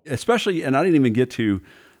now? Especially, and I didn't even get to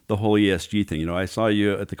the whole ESG thing. I saw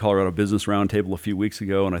you at the Colorado Business Roundtable a few weeks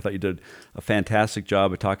ago, and I thought you did a fantastic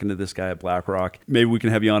job of talking to this guy at BlackRock. Maybe we can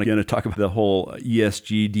have you on again to talk about the whole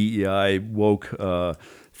ESG, DEI, woke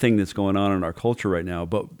thing that's going on in our culture right now.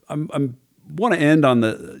 But I'm want to end on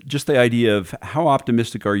the idea of how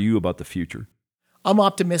optimistic are you about the future? I'm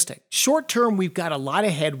optimistic. Short term, we've got a lot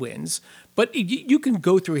of headwinds, but you can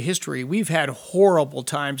go through history. We've had horrible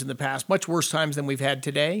times in the past, much worse times than we've had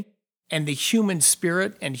today. And the human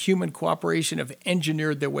spirit and human cooperation have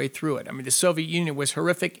engineered their way through it. I mean, the Soviet Union was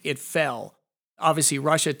horrific. It fell. Obviously,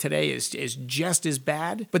 Russia today is just as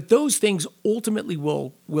bad, but those things ultimately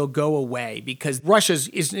will go away because Russia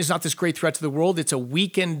is not this great threat to the world. It's a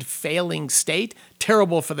weakened, failing state,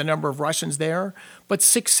 terrible for the number of Russians there, but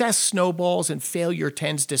success snowballs and failure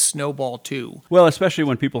tends to snowball too. Well, especially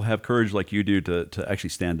when people have courage like you do to actually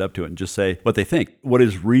stand up to it and just say what they think. What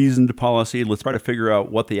is reasoned policy? Let's try to figure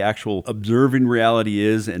out what the actual observing reality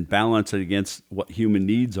is and balance it against what human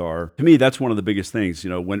needs are. To me, that's one of the biggest things.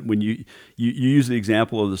 When you use the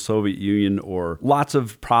example of the Soviet Union or lots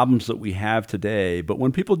of problems that we have today, but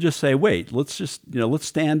when people just say, wait, let's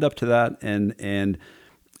stand up to that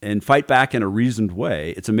and fight back in a reasoned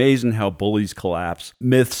way, it's amazing how bullies collapse,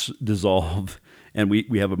 myths dissolve, and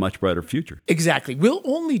we have a much brighter future. Exactly. We'll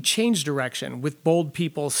only change direction with bold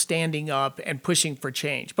people standing up and pushing for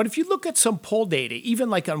change. But if you look at some poll data, even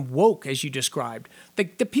like on woke, as you described, the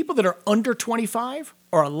people that are under 25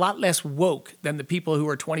 are a lot less woke than the people who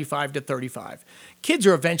are 25 to 35. Kids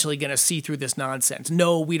are eventually going to see through this nonsense.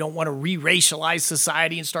 No, we don't want to re-racialize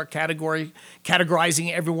society and start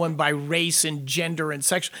categorizing everyone by race and gender and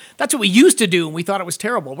sex. That's what we used to do, and we thought it was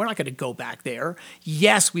terrible. We're not going to go back there.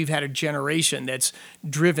 Yes, we've had a generation that's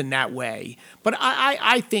driven that way. But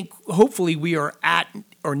I think hopefully we are at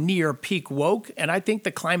or near peak woke, and I think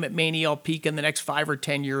the climate mania will peak in the next 5 or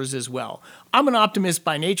 10 years as well. I'm an optimist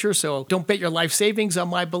by nature, so don't bet your life savings on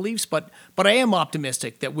my beliefs, but I am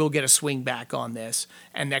optimistic that we'll get a swing back on this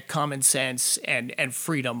and that common sense and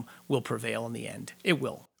freedom will prevail in the end. It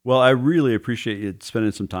will. Well, I really appreciate you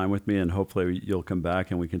spending some time with me, and hopefully you'll come back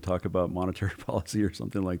and we can talk about monetary policy or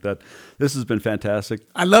something like that. This has been fantastic.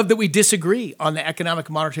 I love that we disagree on the economic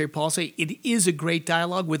and monetary policy. It is a great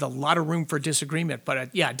dialogue with a lot of room for disagreement,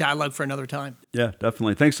 but dialogue for another time. Yeah,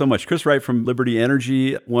 definitely. Thanks so much. Chris Wright from Liberty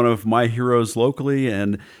Energy, one of my heroes locally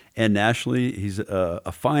and nationally. He's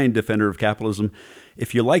a fine defender of capitalism.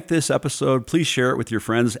 If you like this episode, please share it with your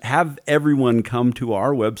friends. Have everyone come to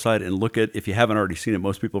our website and look at, if you haven't already seen it,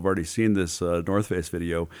 most people have already seen this North Face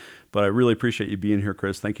video, but I really appreciate you being here,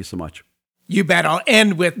 Chris. Thank you so much. You bet. I'll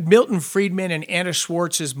end with Milton Friedman and Anna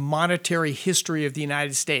Schwartz's Monetary History of the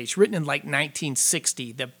United States, written in like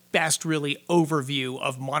 1960, the best really overview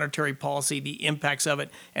of monetary policy, the impacts of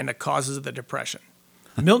it, and the causes of the Depression.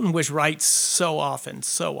 Milton was right so often.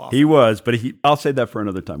 He was, but I'll say that for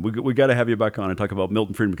another time. We got to have you back on and talk about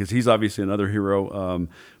Milton Friedman because he's obviously another hero,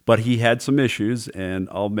 but he had some issues, and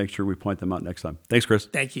I'll make sure we point them out next time. Thanks, Chris.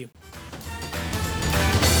 Thank you.